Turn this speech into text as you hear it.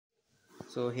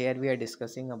So here we are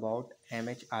discussing about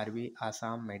MHRB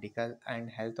Assam Medical and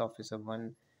Health Officer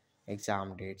 1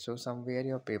 exam date. So somewhere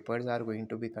your papers are going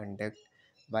to be conducted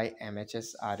by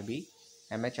MHRB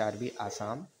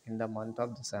Assam in the month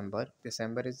of December.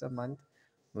 December is the month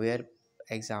where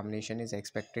examination is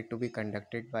expected to be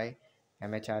conducted by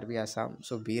MHRB Assam.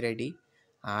 So be ready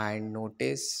and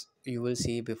notice you will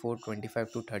see before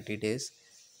 25 to 30 days.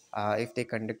 If they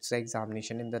conduct the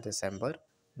examination in the December,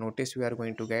 notice we are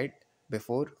going to get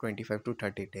before 25 to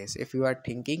 30 days. If you are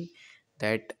thinking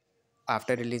that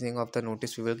after releasing of the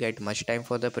notice we will get much time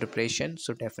for the preparation,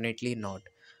 so definitely not.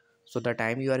 So the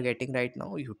time you are getting right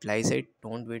now, utilize it.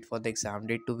 Don't wait for the exam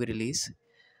date to be released,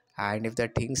 and if the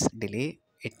things delay,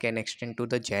 it can extend to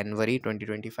the January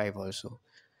 2025 also.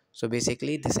 So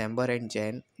basically December and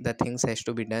Jan the things has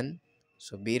to be done.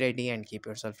 So be ready and keep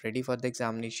yourself ready for the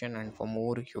examination, and for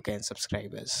more you can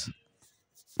subscribe us.